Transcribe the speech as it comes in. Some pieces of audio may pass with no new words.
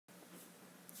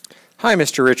Hi,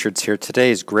 Mr. Richards here.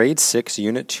 Today's Grade 6,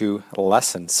 Unit 2,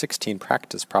 Lesson 16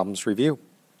 Practice Problems Review.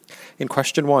 In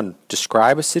question 1,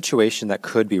 describe a situation that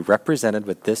could be represented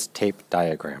with this tape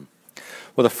diagram.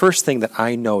 Well, the first thing that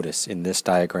I notice in this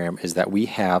diagram is that we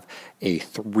have a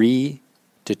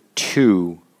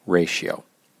 3:2 ratio.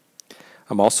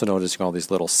 I'm also noticing all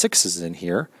these little 6's in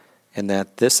here, and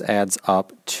that this adds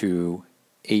up to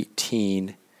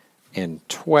 18 and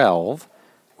 12,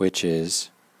 which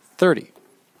is 30.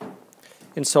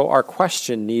 And so our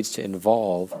question needs to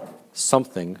involve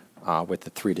something with the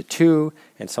 3:2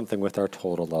 and something with our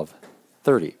total of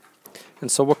 30.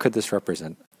 And so what could this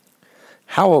represent?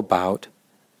 How about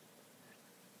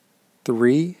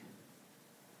 3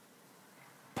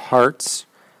 parts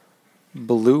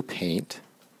blue paint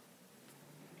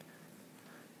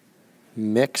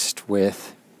mixed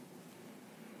with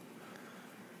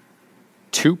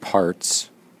 2 parts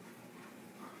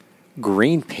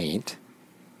green paint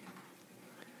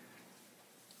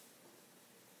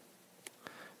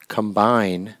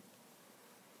combine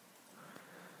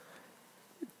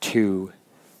to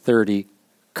 30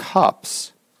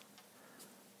 cups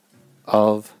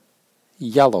of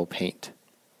yellow paint.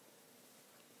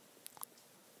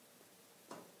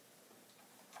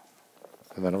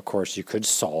 And then, of course, you could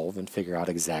solve and figure out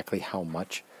exactly how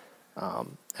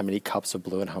many cups of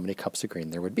blue and how many cups of green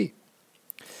there would be.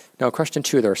 Now, question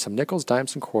 2, there are some nickels,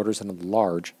 dimes, and quarters in a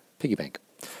large piggy bank.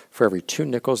 For every 2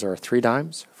 nickels, there are 3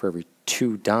 dimes. For every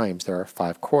 2 dimes, there are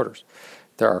 5 quarters.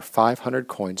 There are 500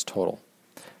 coins total.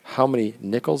 How many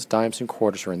nickels, dimes, and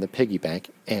quarters are in the piggy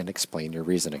bank? And explain your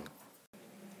reasoning.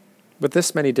 With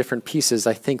this many different pieces,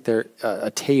 I think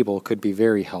a table could be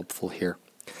very helpful here.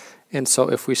 And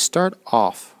so if we start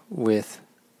off with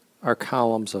our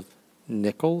columns of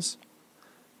nickels,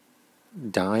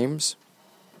 dimes,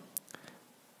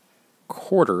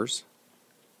 quarters,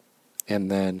 and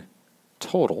then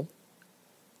total,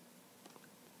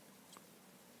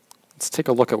 let's take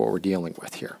a look at what we're dealing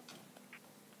with here.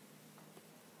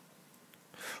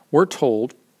 We're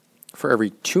told for every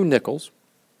 2 nickels,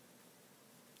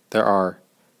 there are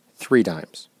 3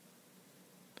 dimes.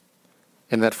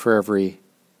 And that for every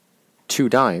 2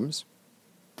 dimes,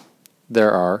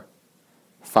 there are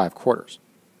 5 quarters.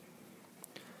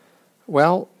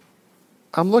 Well,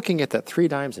 I'm looking at that 3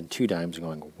 dimes and 2 dimes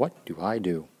going, what do I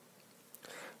do?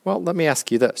 Well, let me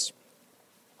ask you this.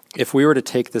 If we were to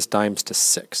take this dimes to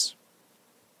 6,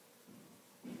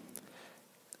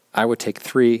 I would take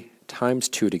 3 times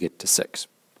 2 to get to 6.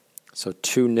 So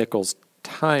 2 nickels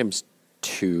times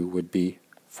 2 would be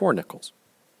 4 nickels.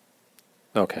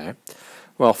 Okay.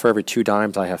 Well, for every 2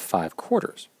 dimes, I have 5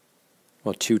 quarters.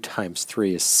 Well, 2 times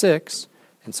 3 is 6,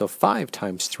 and so 5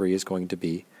 times 3 is going to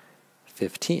be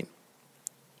 15.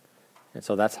 And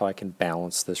so that's how I can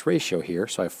balance this ratio here.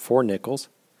 So I have 4 nickels,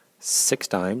 6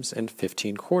 dimes, and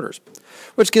 15 quarters,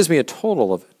 which gives me a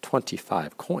total of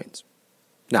 25 coins.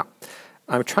 Now,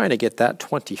 I'm trying to get that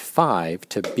 25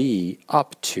 to be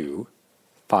up to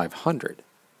 500.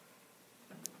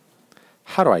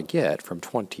 How do I get from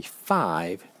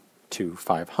 25 to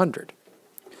 500?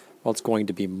 Well, it's going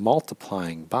to be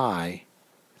multiplying by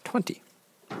 20.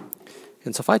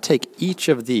 And so if I take each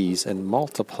of these and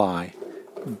multiply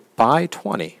by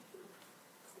 20,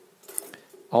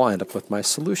 I'll end up with my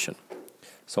solution.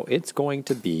 So it's going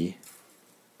to be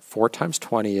 4 times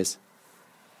 20 is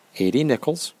 80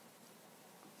 nickels.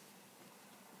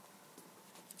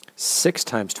 6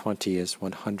 times 20 is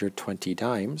 120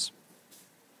 dimes.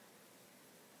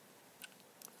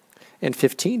 And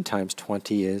 15 times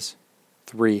 20 is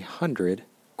 300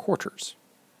 quarters.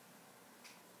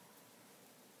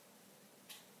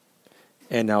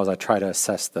 And now as I try to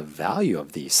assess the value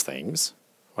of these things,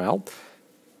 well,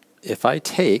 if I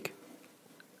take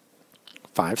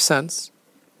 5 cents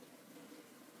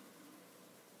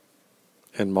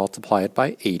and multiply it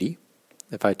by 80,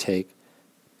 if I take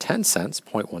 10 cents,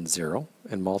 0.10,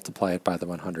 and multiply it by the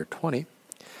 120,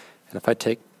 and if I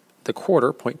take the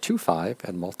quarter, 0.25,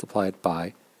 and multiply it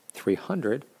by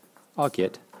 300, I'll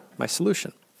get my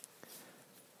solution.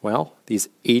 Well, these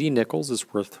 80 nickels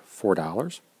is worth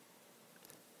 $4.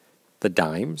 The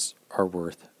dimes are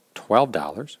worth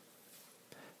 $12.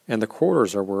 And the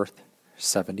quarters are worth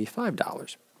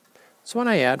 $75. So when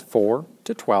I add 4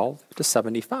 to 12 to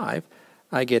 75,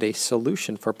 I get a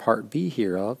solution for part B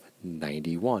here of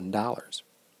 $91.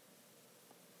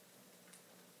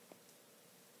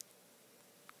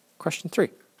 Question 3.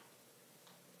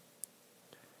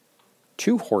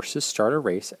 2 horses start a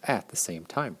race at the same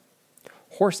time.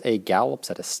 Horse A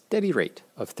gallops at a steady rate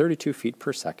of 32 feet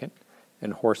per second,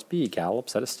 and horse B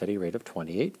gallops at a steady rate of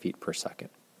 28 feet per second.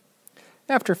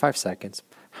 After 5 seconds,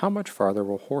 How much farther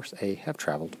will horse A have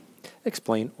traveled?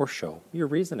 Explain or show your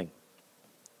reasoning.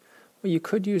 Well, you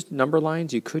could use number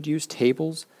lines, you could use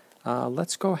tables.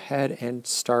 Let's go ahead and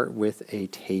start with a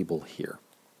table here.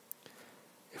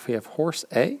 If we have horse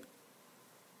A,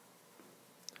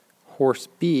 horse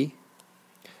B,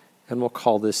 and we'll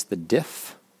call this the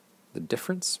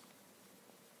difference.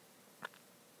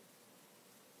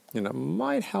 And it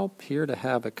might help here to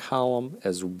have a column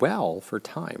as well for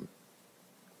time.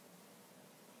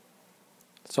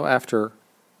 So after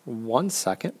 1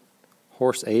 second,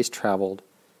 horse A's traveled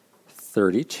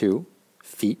 32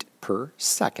 feet per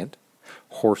second.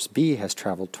 Horse B has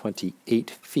traveled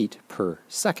 28 feet per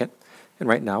second. And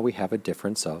right now we have a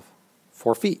difference of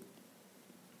 4 feet.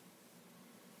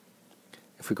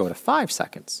 If we go to 5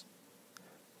 seconds,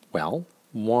 well,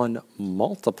 1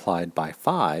 multiplied by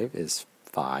 5 is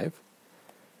 5.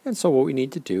 And so what we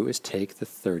need to do is take the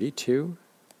 32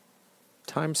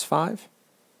 times 5,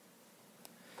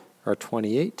 or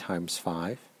 28 times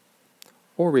 5,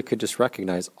 or we could just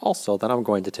recognize also that I'm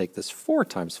going to take this 4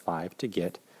 times 5 to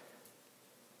get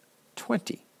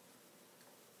 20.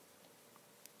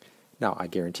 Now, I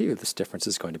guarantee you this difference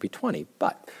is going to be 20,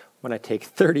 but when I take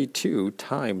 32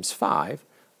 times 5,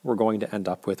 we're going to end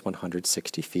up with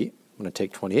 160 feet. When I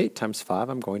take 28 times 5,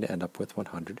 I'm going to end up with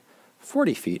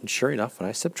 140 feet. And sure enough, when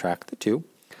I subtract the 2,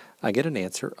 I get an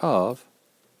answer of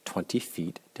 20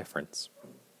 feet difference.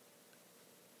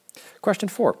 Question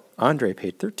 4. Andre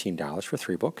paid $13 for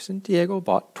 3 books, and Diego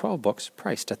bought 12 books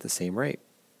priced at the same rate.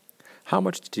 How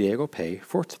much did Diego pay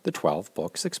for the 12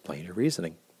 books? Explain your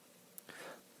reasoning.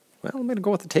 Well, I'm going to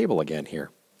go with the table again here.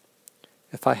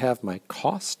 If I have my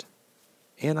cost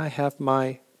and I have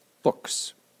my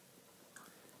books,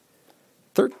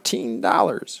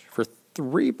 $13 for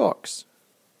 3 books.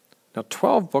 Now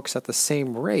 12 books at the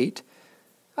same rate,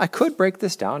 I could break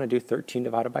this down and do 13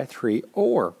 divided by 3,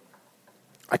 or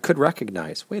I could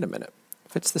recognize, wait a minute,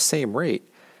 if it's the same rate,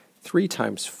 3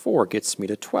 times 4 gets me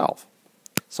to 12.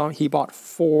 So he bought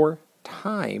 4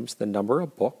 times the number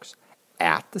of books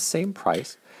at the same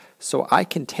price, so I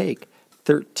can take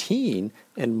 13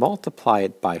 and multiply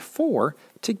it by 4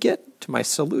 to get to my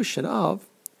solution of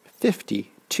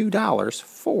 $52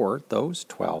 for those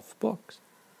 12 books.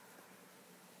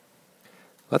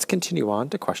 Let's continue on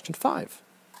to question 5.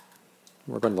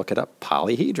 We're going to look at a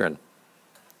polyhedron.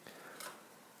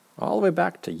 All the way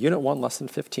back to Unit 1, Lesson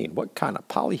 15. What kind of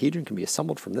polyhedron can be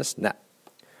assembled from this net?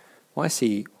 Well, I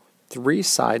see 3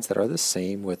 sides that are the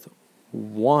same with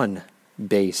 1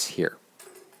 base here.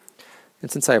 And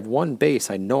since I have 1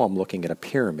 base, I know I'm looking at a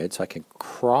pyramid, so I can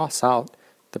cross out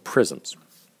the prisms.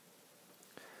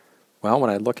 Well, when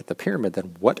I look at the pyramid,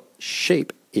 then what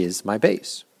shape is my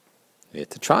base?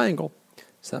 It's a triangle.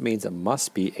 So that means it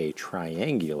must be a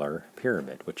triangular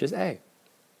pyramid, which is A.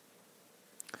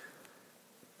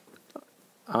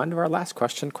 On to our last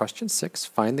question, question 6.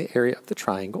 Find the area of the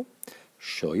triangle.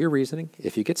 Show your reasoning.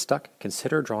 If you get stuck,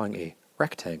 consider drawing a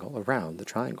rectangle around the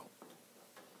triangle.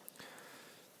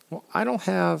 Well, I don't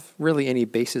have really any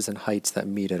bases and heights that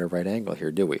meet at a right angle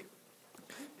here, do we?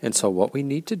 And so what we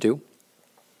need to do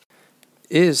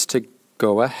is to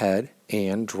go ahead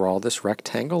and draw this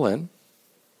rectangle in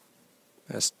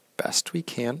as best we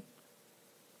can.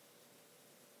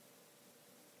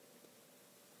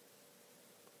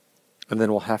 And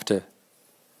then we'll have to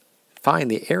find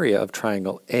the area of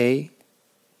triangle A,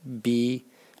 B,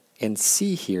 and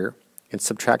C here and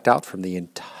subtract out from the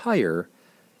entire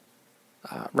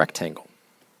rectangle.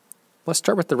 Let's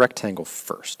start with the rectangle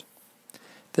first.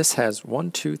 This has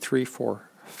 1, 2, 3, 4,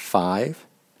 5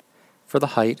 for the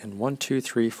height and 1, 2,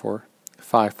 3, 4,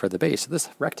 5 for the base. So this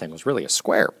rectangle is really a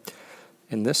square.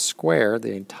 And this square,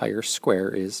 the entire square,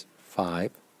 is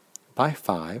 5 by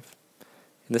 5.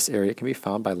 And this area can be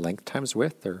found by length times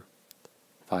width, or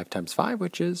 5 times 5,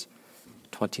 which is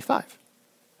 25.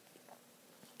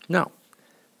 Now,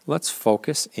 let's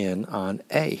focus in on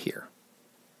A here.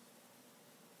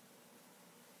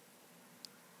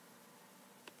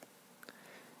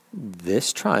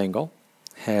 This triangle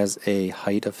has a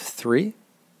height of 3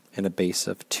 and a base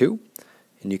of 2,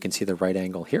 and you can see the right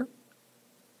angle here.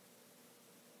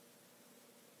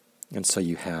 And so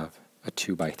you have a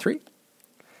 2 by 3.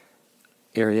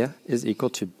 Area is equal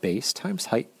to base times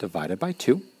height divided by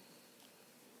 2.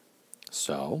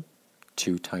 So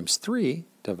 2 times 3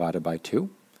 divided by 2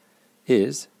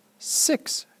 is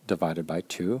 6 divided by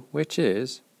 2, which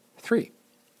is 3.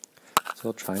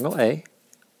 So triangle A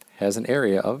has an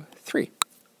area of 3.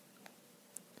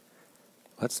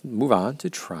 Let's move on to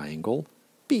triangle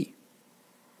B.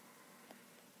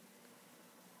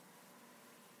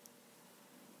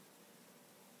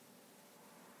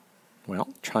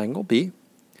 Well, triangle B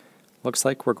looks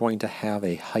like we're going to have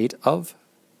a height of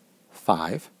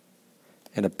 5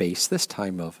 and a base this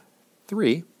time of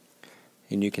 3.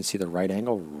 And you can see the right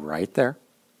angle right there.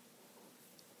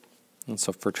 And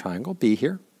so for triangle B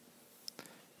here,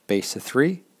 base of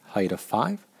 3, height of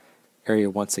 5. Area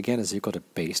once again is equal to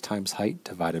base times height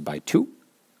divided by 2.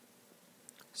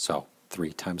 So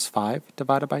 3 times 5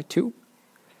 divided by 2,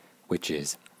 which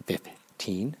is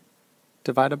 15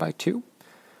 divided by 2,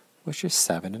 which is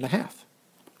 7.5.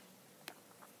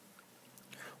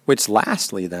 Which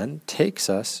lastly then takes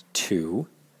us to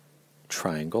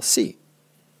triangle C.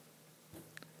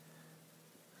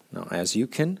 Now as you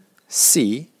can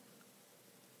see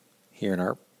here in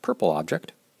our purple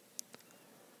object,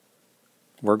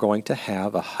 we're going to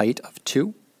have a height of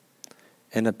 2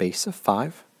 and a base of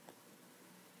 5.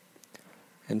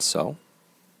 And so,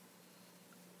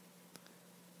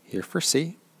 here for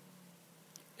C,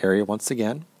 area once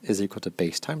again is equal to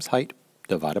base times height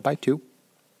divided by 2.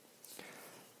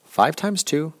 5 times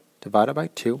 2 divided by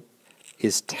 2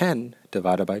 is 10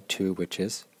 divided by 2, which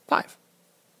is 5.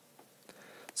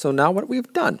 So now what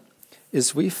we've done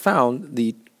is we found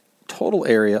the total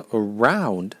area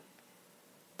around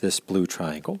this blue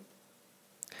triangle.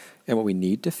 And what we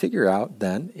need to figure out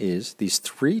then is these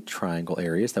 3 triangle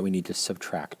areas that we need to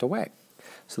subtract away.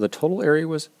 So the total area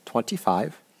was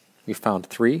 25. We found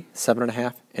 3,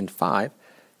 7.5, and 5.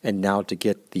 And now to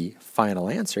get the final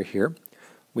answer here,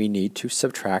 we need to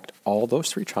subtract all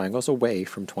those 3 triangles away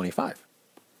from 25.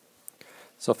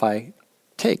 So if I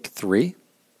take 3,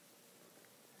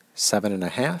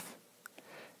 7.5,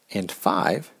 and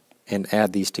 5, and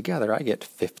add these together, I get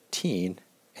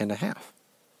 15.5.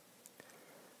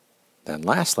 Then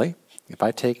lastly, if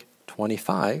I take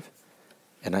 25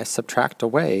 and I subtract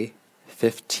away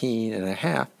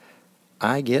 15.5,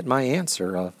 I get my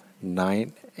answer of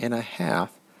 9.5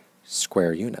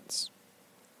 square units.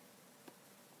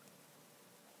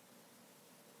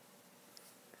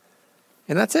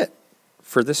 And that's it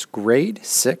for this grade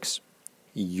 6,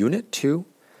 unit 2,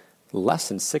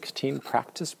 lesson 16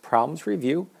 practice problems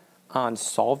review on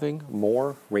solving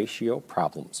more ratio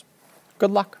problems.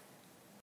 Good luck.